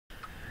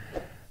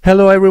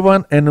Hello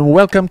everyone and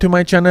welcome to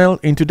my channel.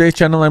 In today's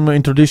channel I'm going to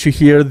introduce you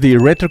here the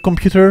retro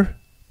computer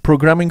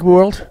programming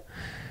world,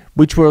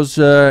 which was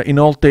in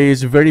old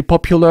days very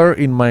popular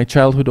in my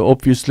childhood.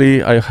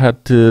 Obviously I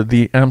had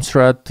the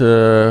Amstrad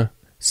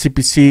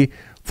CPC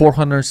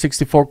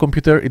 464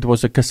 computer. It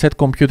was a cassette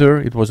computer,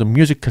 it was a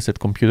music cassette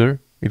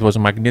computer, it was a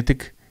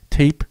magnetic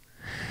tape,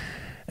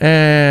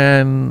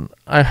 and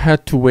I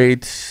had to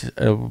wait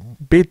a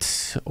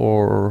bit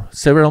or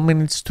several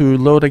minutes to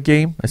load a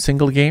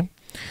single game.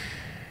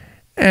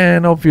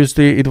 And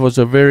obviously it was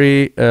a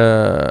very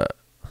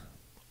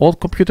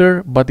old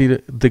computer, but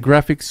the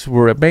graphics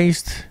were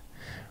amazing.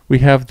 We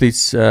have this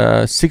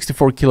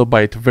 64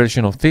 kilobyte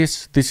version of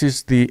this. This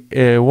is the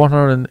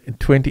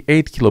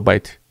 128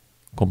 kilobyte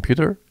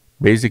computer,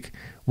 basic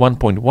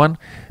 1.1.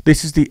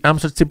 This is the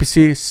Amstrad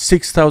CPC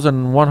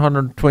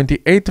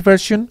 6128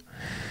 version.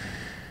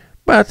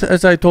 But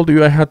as I told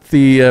you, I had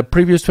the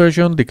previous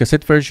version, the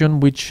cassette version,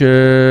 which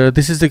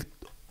this is the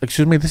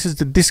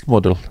disc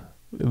model.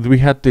 We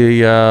had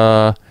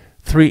the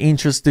 3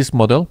 inches disc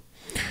model,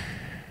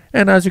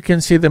 and as you can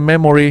see, the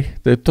memory,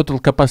 the total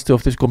capacity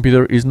of this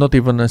computer is not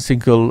even a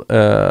single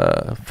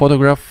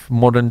photograph,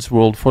 modern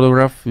world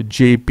photograph,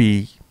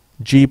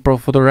 JPG Pro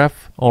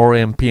photograph or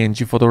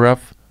PNG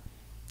photograph,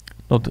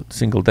 not a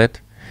single that.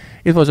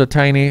 It was a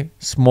tiny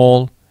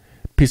small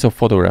piece of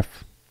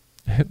photograph.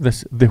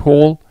 The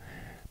whole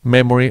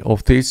memory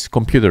of this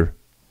computer.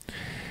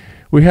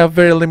 We have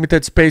very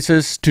limited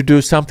spaces to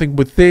do something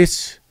with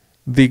this.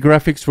 The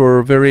graphics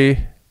were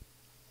very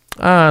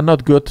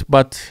not good,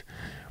 but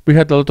we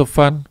had a lot of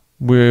fun.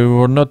 We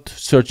were not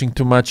searching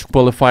too much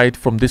qualified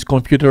from these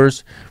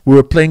computers. We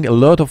were playing a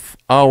lot of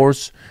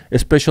hours,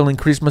 especially in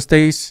Christmas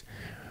days.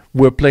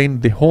 We were playing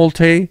the whole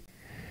day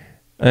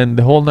and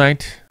the whole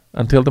night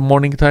until the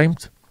morning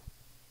times.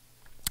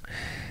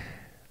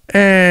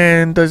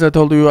 And as I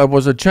told you, I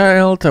was a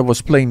child, I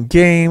was playing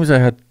games, I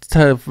had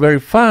very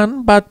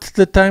fun, but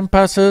the time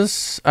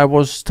passes, I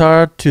was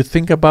start to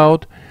think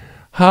about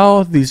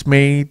how the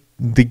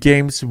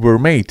games were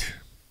made.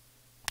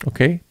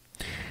 Okay,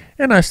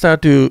 and I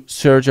start to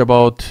search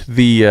about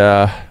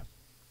the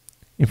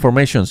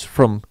informations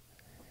from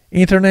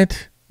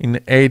internet in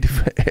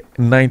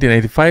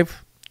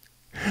 1985.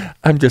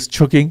 I'm just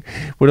joking,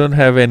 we don't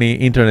have any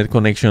internet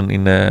connection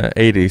in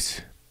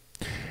 80s.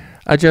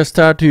 I just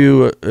start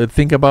to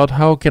think about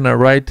how can I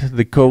write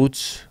the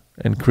codes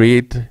and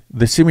create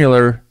the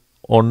similar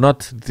or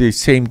not the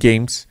same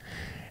games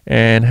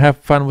and have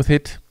fun with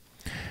it.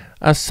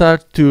 I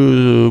start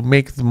to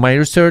make my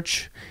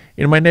research.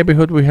 In my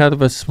neighborhood we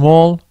have a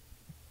small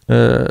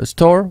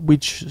store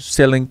which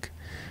selling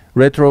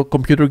retro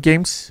computer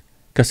games,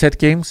 cassette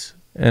games,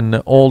 and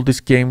all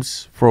these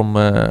games from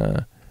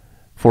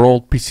for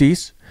old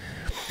PCs.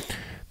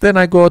 Then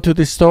I go to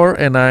the store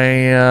and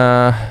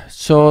I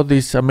saw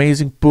this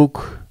amazing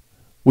book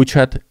which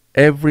had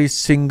every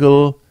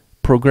single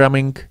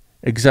programming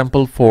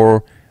example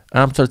for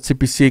Amstrad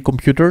CPC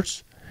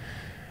computers,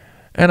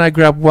 and I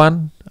grabbed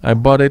one. I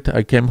bought it,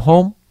 I came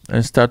home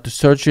and started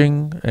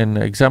searching and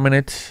examine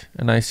it,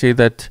 and I see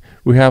that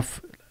we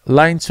have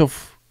lines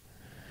of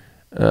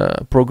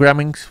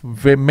programming,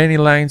 very many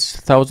lines,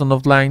 thousands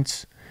of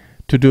lines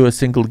to do a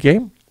single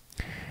game.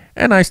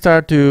 And I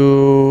start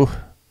to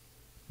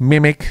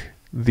mimic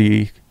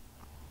the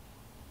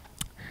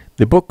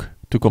book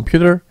to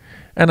computer,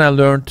 and I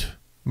learned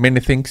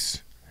many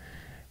things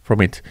from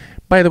it.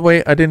 By the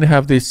way, I didn't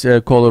have this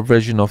color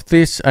version of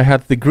this. I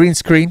had the green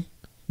screen,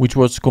 which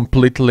was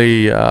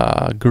completely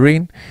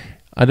green.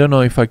 I don't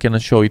know if I can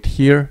show it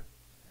here.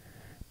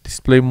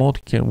 Display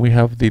mode, can we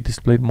have the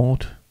display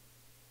mode?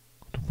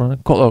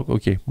 Color,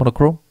 okay,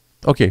 monochrome.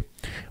 Okay,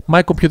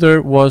 my computer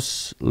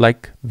was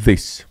like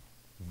this.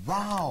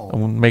 Wow! I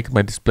will make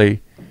my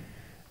display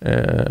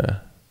the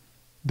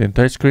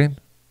entire screen,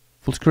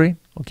 full screen,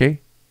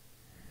 okay.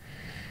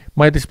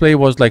 My display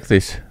was like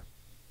this,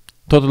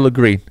 totally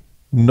green,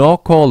 no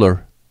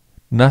color,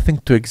 nothing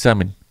to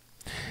examine.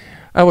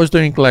 I was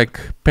doing like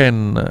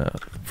pen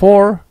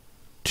 4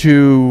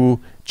 to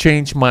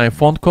change my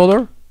font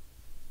color,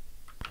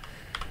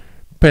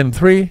 pen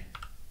 3,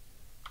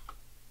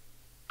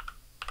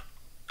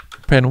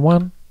 pen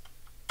 1,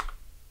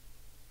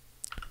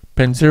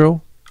 pen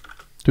 0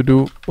 to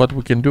do what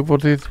we can do for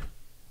this,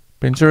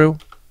 pen 0,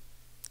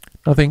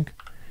 nothing,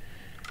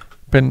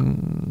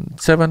 pen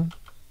 7,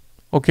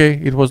 okay,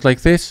 it was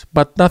like this,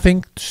 but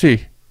nothing to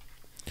see.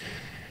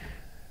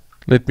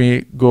 Let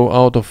me go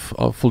out of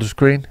full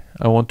screen.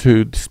 I want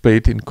to display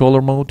it in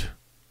color mode.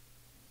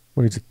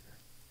 Where is it?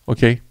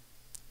 Okay,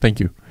 thank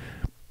you.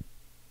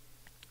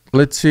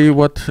 Let's see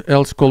what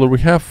else color we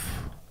have.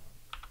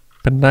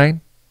 Pen 9,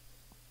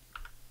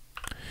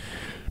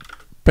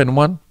 pen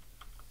 1,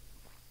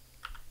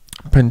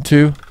 pen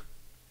 2,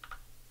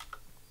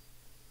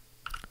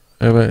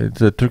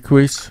 the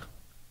turquoise,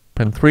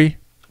 pen 3.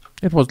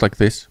 It was like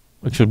this.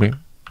 Excuse me,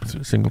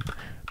 single.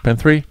 Pen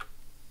 3,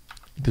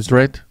 it is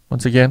red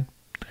once again.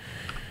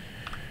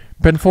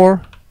 Pen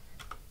 4,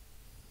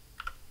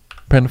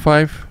 pen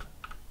 5,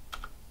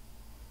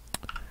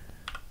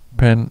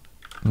 pen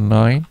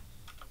 9,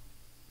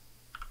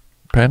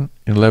 pen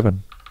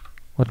 11.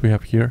 What we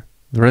have here?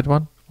 The red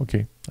one?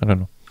 Okay, I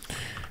don't know.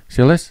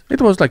 CLS, it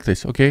was like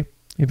this, okay?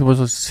 It was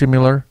a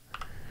similar.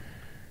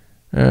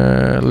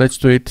 Let's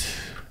do it.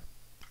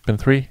 Pen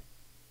 3,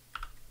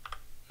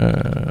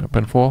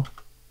 pen 4.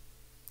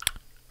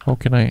 How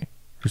can I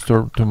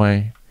restore to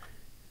my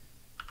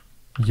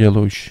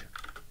yellowish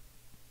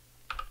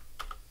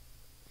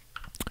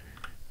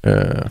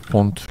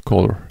font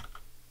color?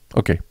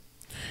 Okay,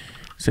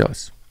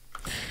 CLS.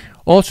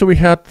 Also, we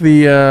had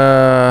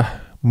the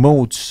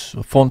modes,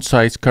 font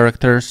size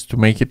characters to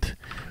make it.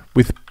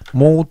 With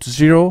mode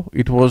 0,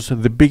 it was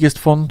the biggest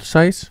font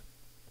size,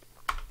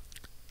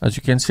 as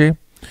you can see.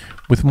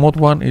 With mode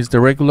 1 is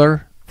the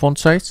regular font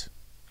size,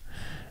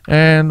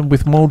 and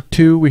with mode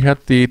 2 we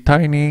had the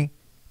tiny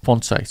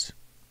font size,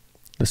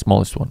 the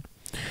smallest one.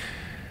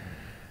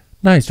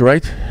 Nice,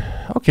 right?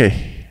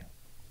 Okay,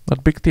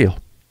 not big deal.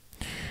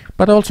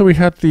 But also we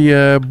had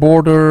the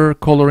border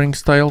coloring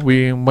style.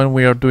 When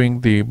we are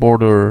doing the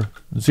border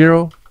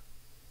 0,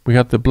 we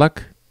had the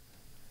black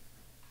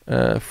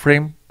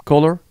frame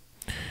color.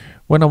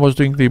 When I was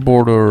doing the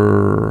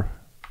border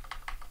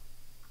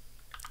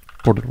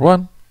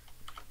 1,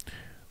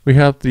 we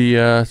have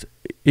the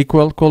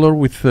equal color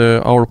with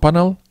our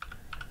panel.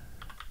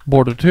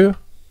 Border 2,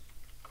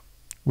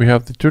 we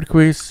have the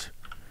turquoise.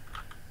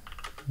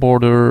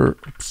 Border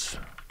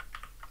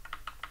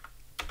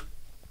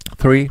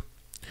 3,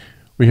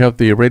 we have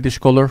the reddish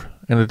color,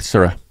 and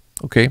etc.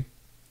 Okay.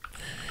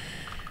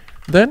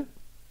 Then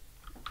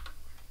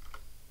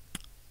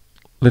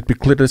let me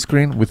clear the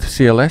screen with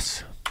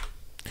CLS.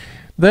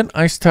 Then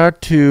I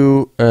start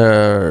to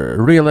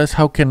realize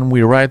how can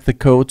we write the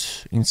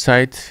codes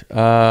inside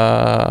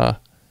the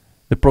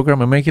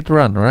program and make it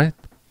run, right?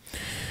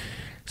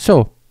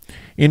 So,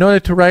 in order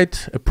to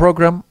write a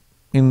program,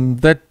 in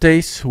that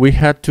days we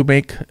had to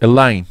make a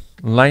line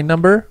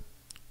number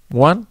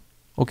 1,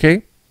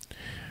 okay?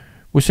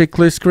 We say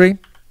clear screen.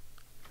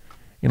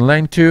 In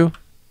line 2,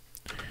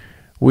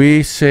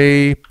 we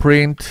say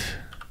print,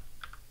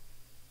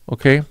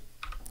 okay,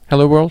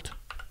 hello world.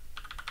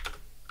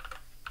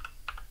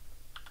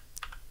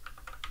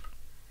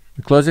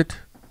 We close it,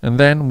 and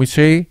then we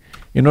say,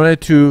 in order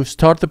to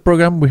start the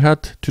program, we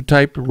had to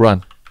type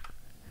run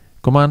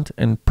command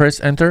and press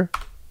enter.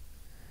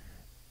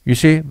 You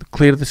see,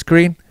 clear the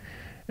screen,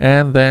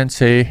 and then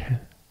say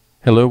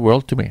hello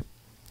world to me.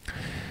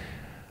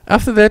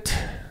 After that,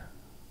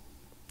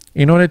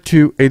 in order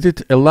to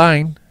edit a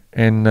line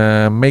and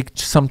make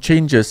some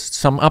changes,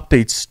 some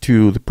updates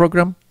to the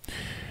program,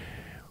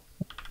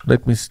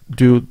 let me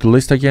do the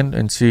list again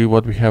and see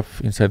what we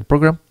have inside the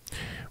program.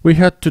 We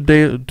had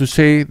to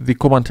say the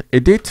command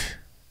edit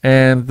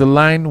and the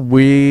line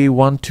we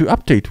want to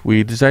update.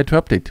 We decide to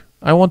update.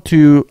 I want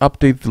to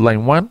update the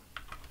line 1,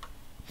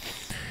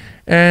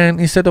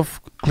 and instead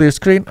of clear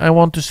screen, I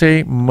want to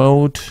say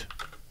mode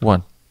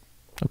 1.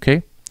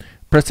 Okay,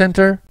 press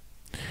enter,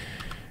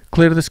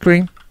 clear the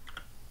screen,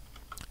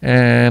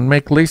 and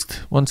make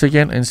list once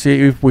again and see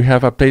if we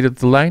have updated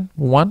the line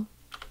 1.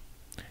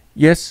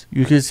 Yes,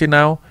 you can see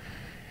now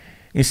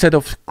instead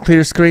of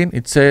clear screen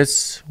it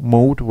says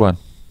mode 1.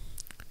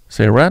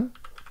 Say run.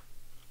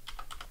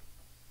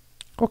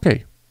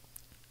 Okay,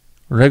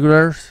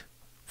 regular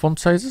font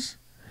sizes,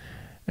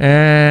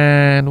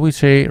 and we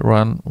say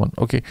run 1.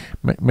 Okay,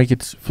 make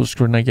it full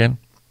screen again,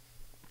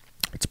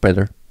 it's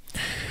better.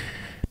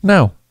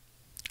 Now,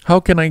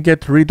 how can I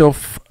get rid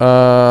of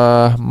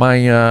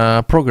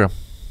my program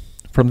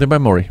from the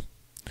memory?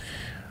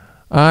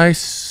 I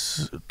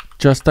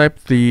just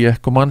type the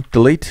command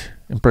delete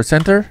and press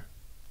enter.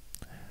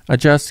 I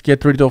just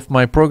get rid of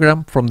my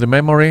program from the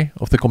memory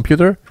of the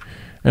computer,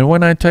 and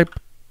when I type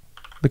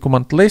the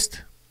command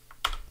list,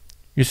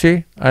 you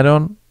see I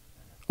don't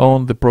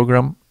own the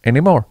program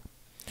anymore.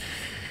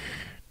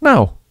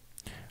 Now,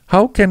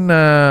 how can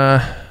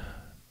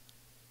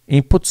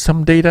input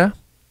some data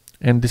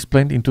and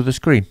display it into the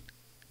screen?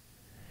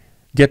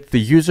 Get the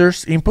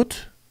user's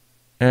input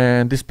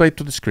and display it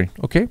to the screen.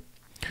 Okay,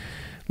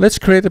 let's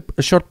create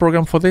a short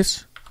program for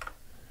this.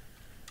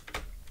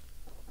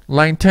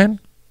 Line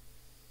 10,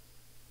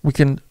 we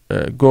can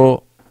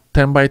go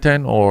 10 by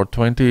 10 or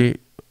 20,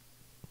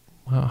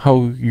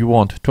 how you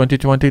want, 20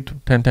 20,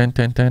 10 10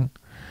 10 10,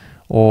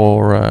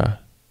 or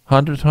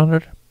 100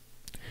 100.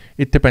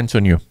 It depends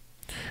on you.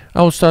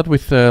 I will start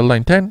with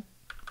line 10.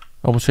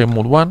 I will say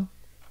mode 1.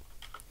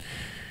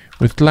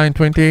 With line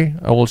 20,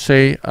 I will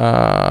say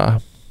I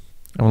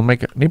will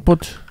make an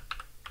input,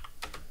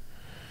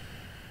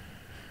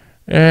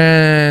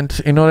 and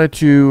in order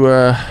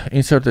to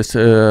insert this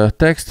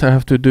text, I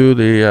have to do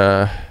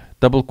the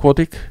double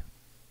quoting,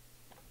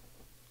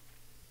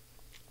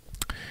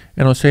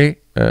 and I'll say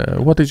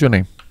what is your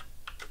name?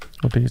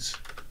 What is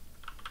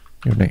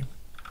your name?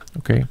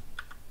 Okay.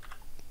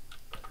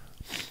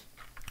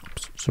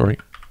 Oops, sorry.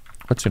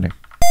 What's your name?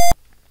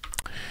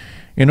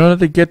 In order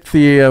to get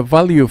the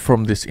value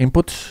from this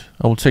input,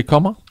 I will say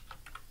comma.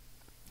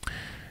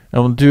 I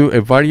will do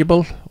a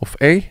variable of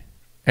a,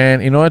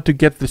 and in order to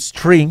get the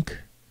string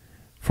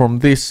from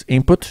this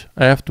input,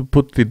 I have to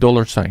put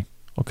the $sign,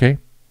 okay?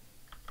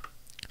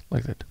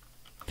 Like that.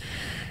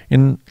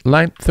 In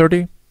line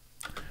 30,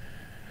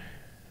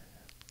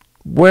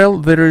 well,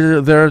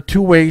 there are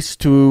two ways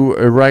to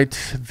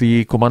write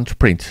the command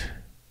print.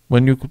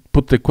 When you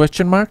put the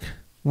question mark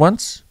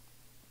once,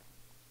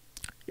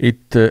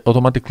 it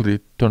automatically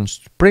turns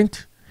to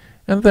print,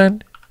 and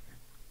then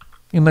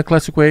in a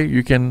classic way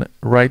you can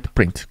write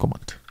print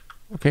command,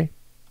 okay?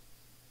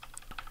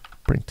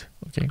 Print,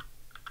 okay?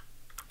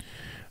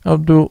 I'll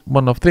do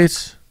one of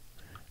this,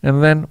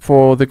 and then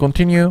for the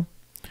continue,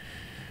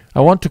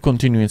 I want to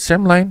continue in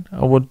same line.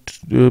 I would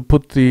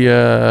put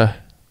the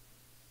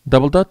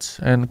double dots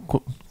and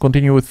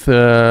continue with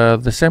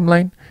the same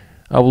line.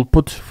 I will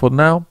put for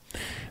now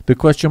the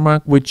question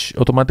mark, which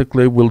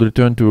automatically will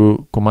return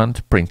to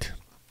command print.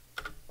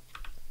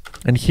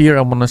 And here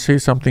I'm gonna say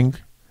something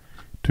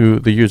to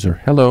the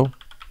user, hello.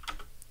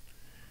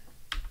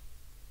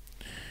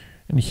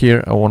 And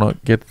here I wanna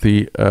get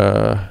the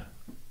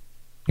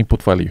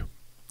input value,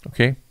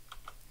 okay?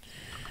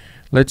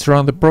 Let's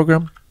run the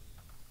program.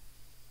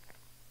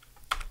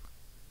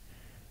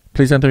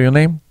 Please enter your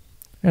name,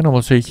 and I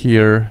will say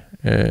here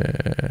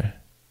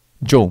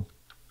Joe.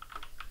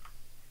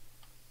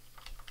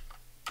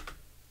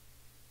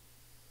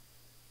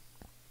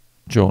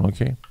 John,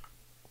 okay.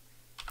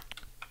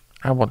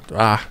 I want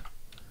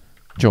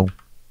Joe.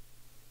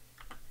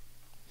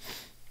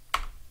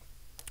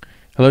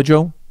 Hello,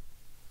 Joe.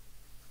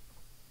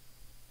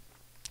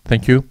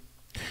 Thank you.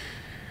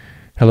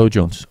 Hello,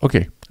 Jones.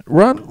 Okay,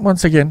 run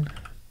once again.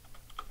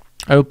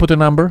 I will put a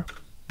number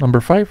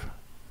 5.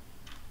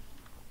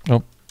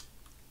 Oh,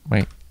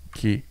 my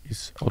key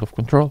is out of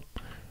control.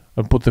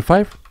 I'll put the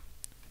 5.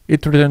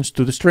 It returns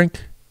to the string.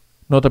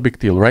 Not a big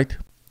deal, right?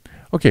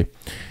 Okay.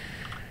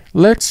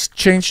 Let's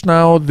change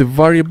now the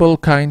variable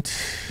kind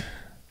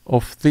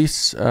of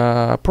this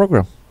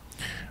program.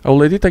 I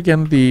will edit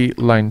again the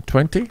line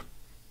 20.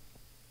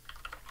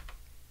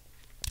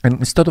 And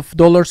instead of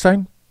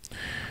 $sign,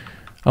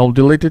 I'll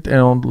delete it and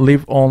I'll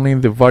leave only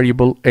the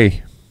variable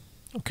a.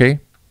 Okay.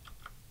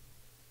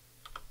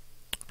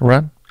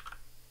 Run.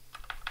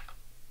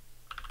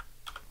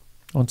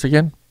 Once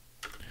again.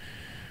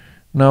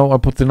 Now I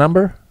put the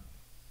number.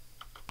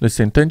 This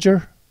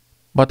integer,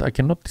 but I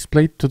cannot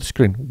display it to the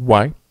screen.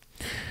 Why?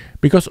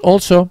 Because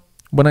also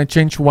when I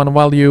change one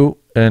value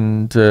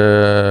and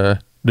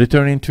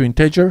return into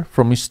integer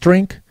from a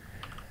string,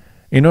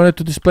 in order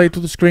to display it to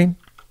the screen,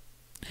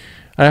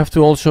 I have to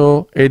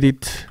also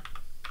edit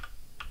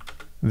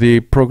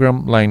the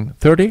program line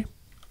 30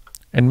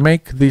 and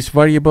make this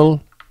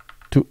variable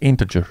to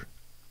integer.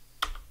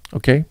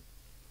 Okay.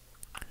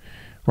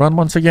 Run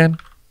once again.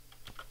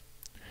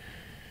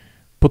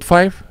 Put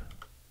 5.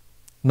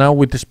 Now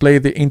we display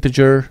the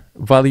integer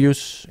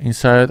values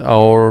inside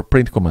our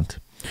print command.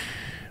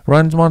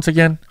 Run once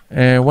again.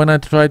 When I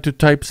try to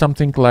type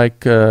something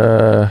like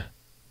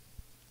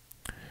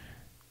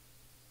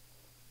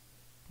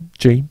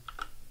J,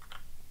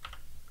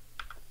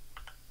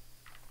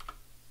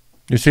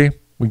 you see,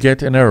 we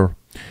get an error.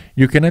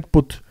 You cannot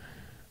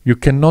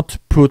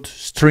put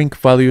string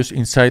values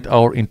inside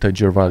our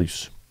integer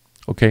values.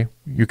 Okay,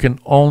 you can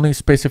only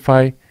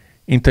specify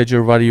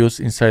integer values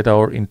inside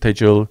our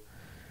integer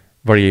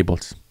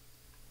variables.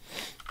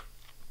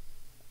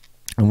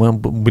 And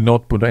when we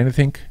not put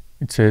anything,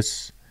 it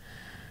says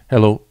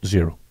hello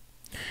 0.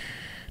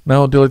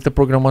 Now delete the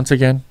program once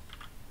again.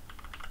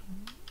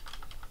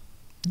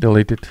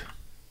 Delete it.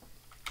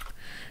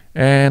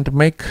 And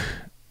make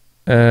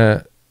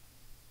a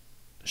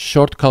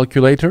short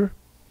calculator.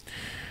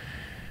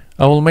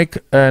 I will make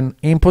an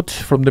input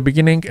from the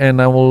beginning,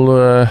 and I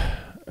will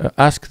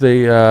ask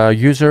the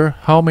user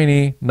how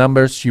many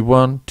numbers you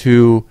want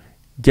to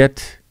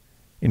get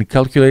and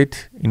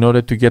calculate in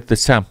order to get the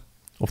sum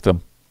of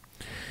them.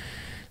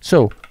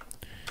 So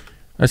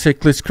I say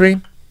clear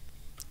screen.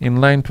 In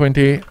line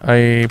 20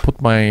 I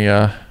put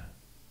my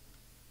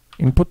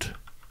input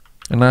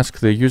and ask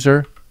the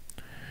user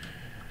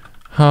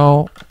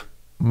how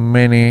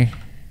many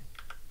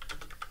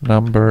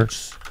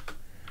numbers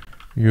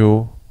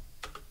you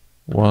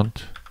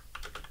want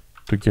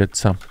to get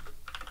sum.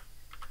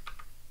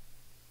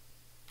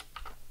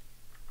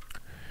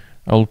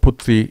 I'll put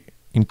the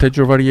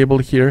integer variable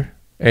here,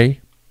 a.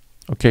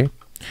 Okay.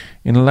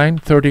 In line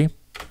 30,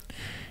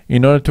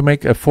 in order to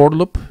make a for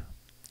loop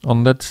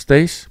on that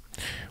stage,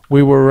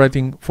 we were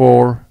writing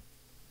for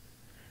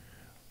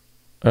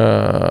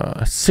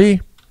c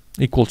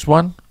equals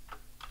 1.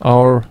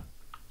 Our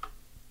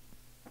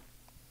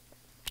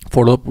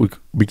for loop will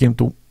begin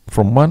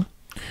from 1,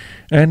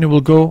 and it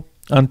will go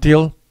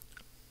until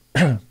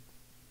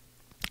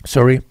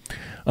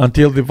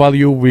until the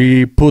value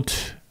we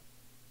put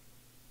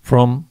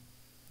from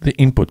the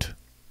input,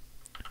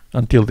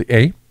 until the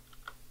a.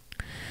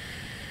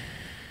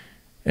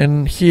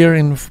 And here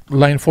in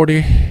line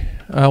 40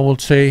 I will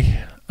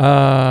say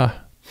how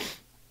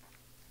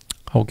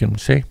can we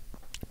say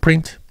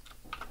print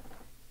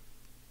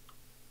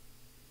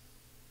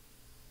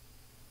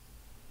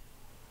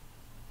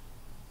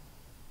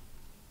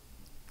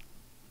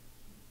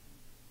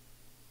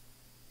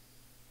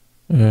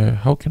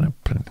How can I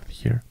print it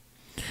here?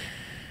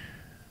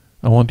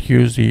 I want to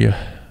use the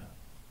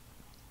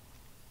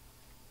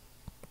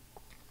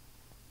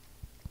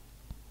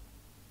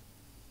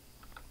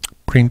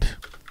print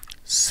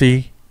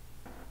C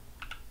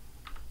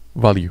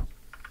value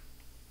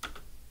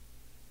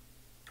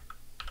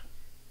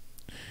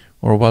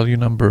or value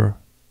number.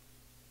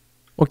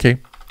 Okay,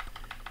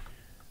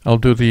 I'll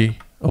do the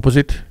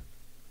opposite.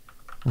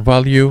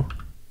 Value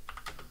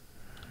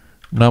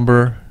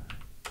number,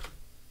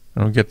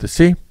 and I'll get the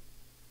C,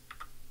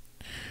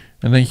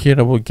 and then here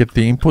I will get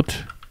the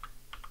input.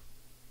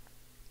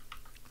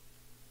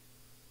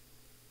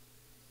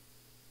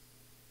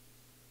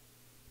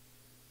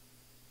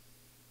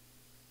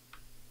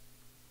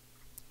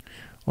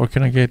 Or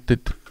can I get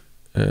it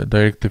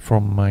directly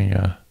from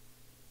my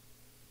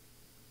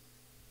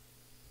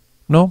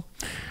no,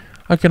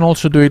 I can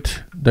also do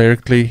it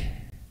directly.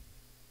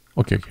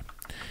 Okay,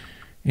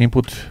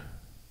 input,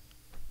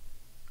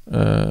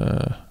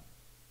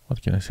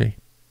 what can I say?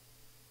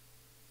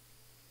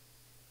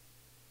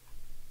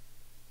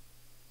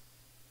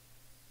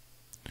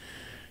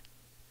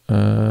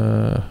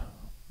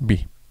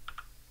 B,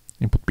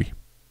 input B.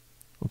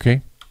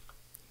 Okay,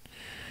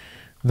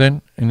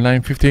 then in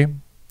line 50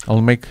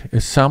 I'll make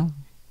a sum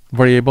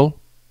variable,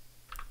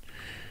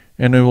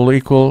 and it will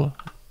equal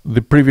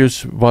the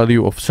previous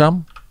value of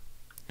sum,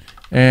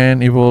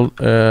 and it will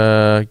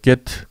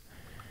get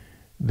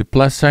the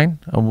plus sign.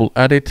 I will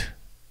add it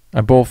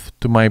above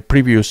to my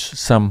previous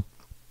sum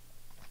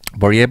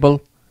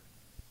variable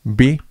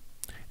B,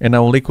 and I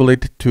will equal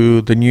it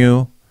to the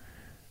new.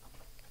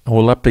 I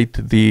will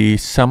update the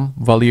sum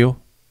value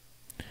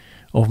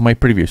of my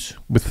previous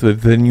with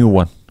the new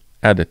one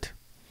added.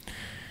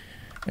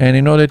 And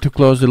in order to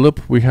close the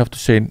loop, we have to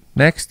say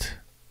next,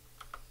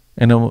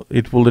 and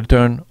it will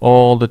return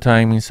all the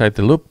time inside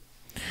the loop.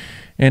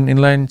 And in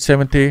line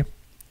 70,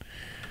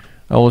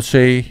 I will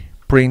say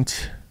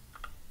print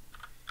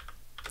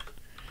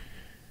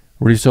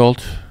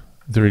result.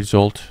 The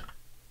result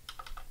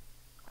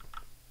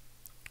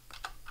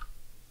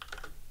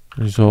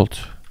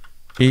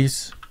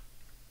is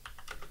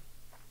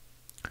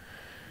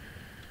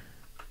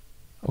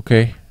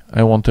okay.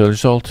 I want the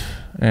result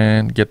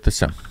and get the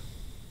sum.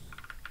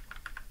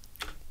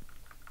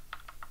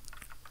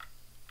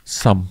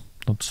 Sum,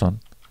 not sun.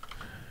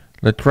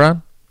 Let's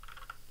run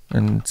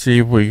and see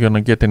if we're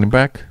gonna get any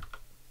back.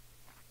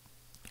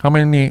 How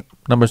many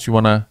numbers you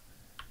wanna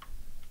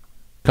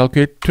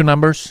calculate? 2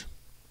 numbers.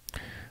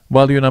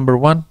 Value number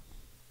 1,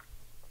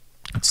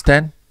 it's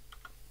 10.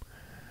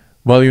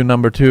 Value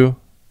number 2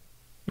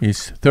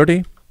 is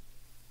 30.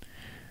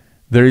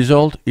 The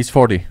result is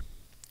 40.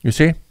 You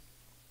see?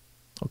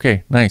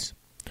 Okay, nice.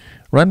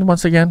 Run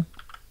once again.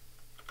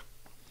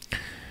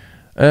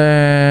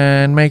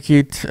 And make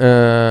it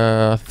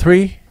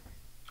 3,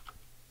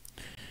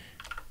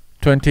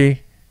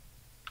 20,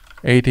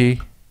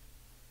 80,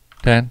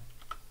 10.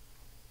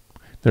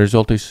 The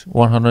result is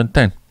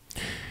 110.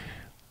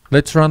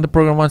 Let's run the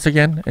program once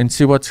again and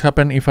see what's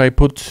happened if I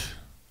put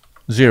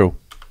 0.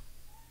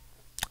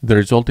 The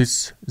result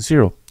is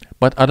 0.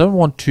 But I don't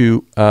want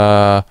to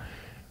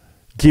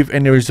give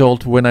any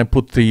result when I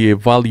put the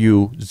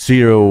value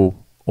 0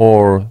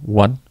 or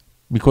 1.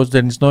 Because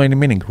there is no any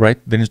meaning, right?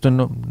 There is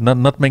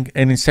not make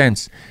any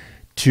sense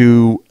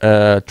to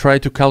try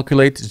to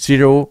calculate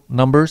 0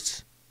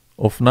 numbers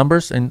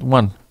and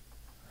 1.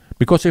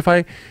 Because if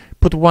I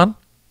put 1,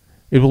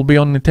 it will be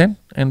only 10,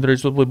 and the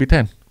result will be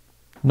 10.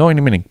 No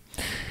any meaning.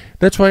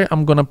 That's why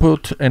I'm gonna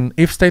put an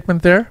if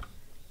statement there,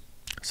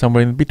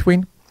 somewhere in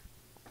between.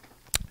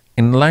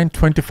 In line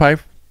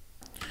 25,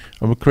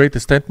 I will create a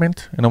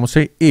statement, and I will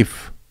say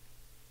if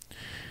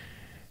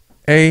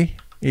A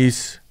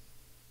is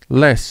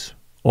less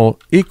or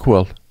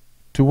equal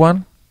to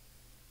 1,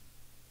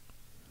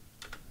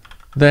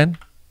 then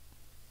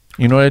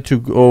in order to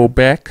go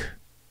back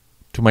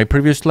to my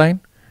previous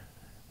line,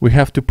 we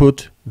have to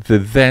put the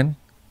then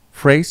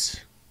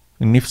phrase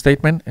in if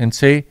statement and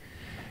say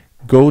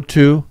go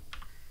to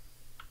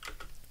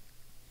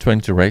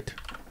 20, right?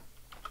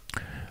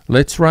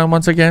 Let's run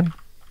once again.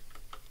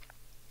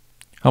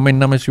 How many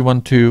numbers you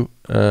want to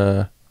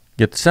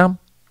get the sum?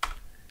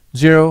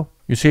 0,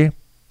 you see?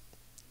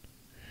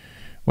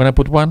 When I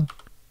put 1,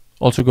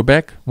 also go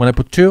back. When I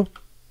put 2,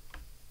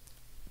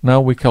 now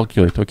we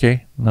calculate,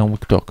 okay? Now we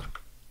talk.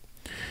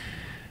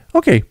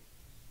 Okay.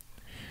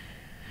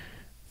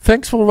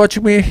 Thanks for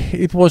watching me.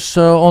 It was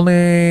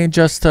only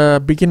just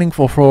a beginning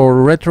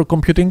for retro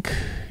computing.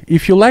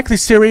 If you like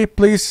this series,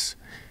 please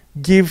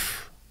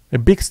give a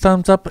big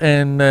thumbs up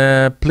and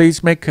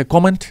please make a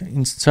comment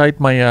inside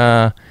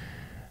my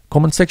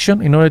comment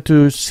section in order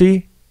to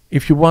see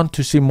if you want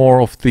to see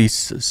more of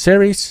this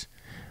series.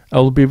 I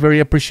will be very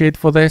appreciated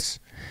for this.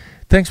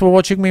 Thanks for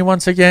watching me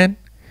once again,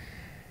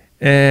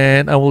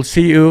 and I will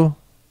see you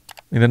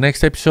in the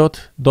next episode.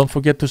 Don't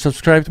forget to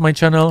subscribe to my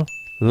channel,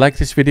 like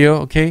this video,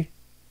 okay?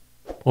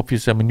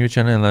 Obviously I'm a new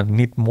channel and I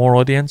need more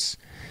audience,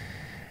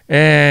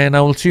 and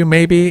I will see you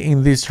maybe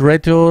in this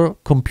retro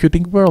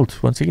computing world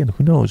once again.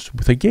 Who knows,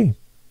 with a game,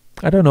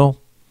 I don't know.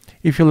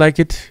 If you like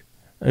it,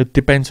 it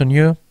depends on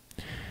you.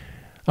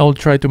 I will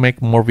try to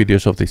make more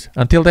videos of this.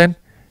 Until then,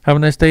 have a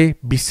nice day,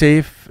 be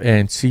safe,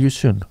 and see you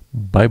soon.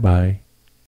 Bye bye.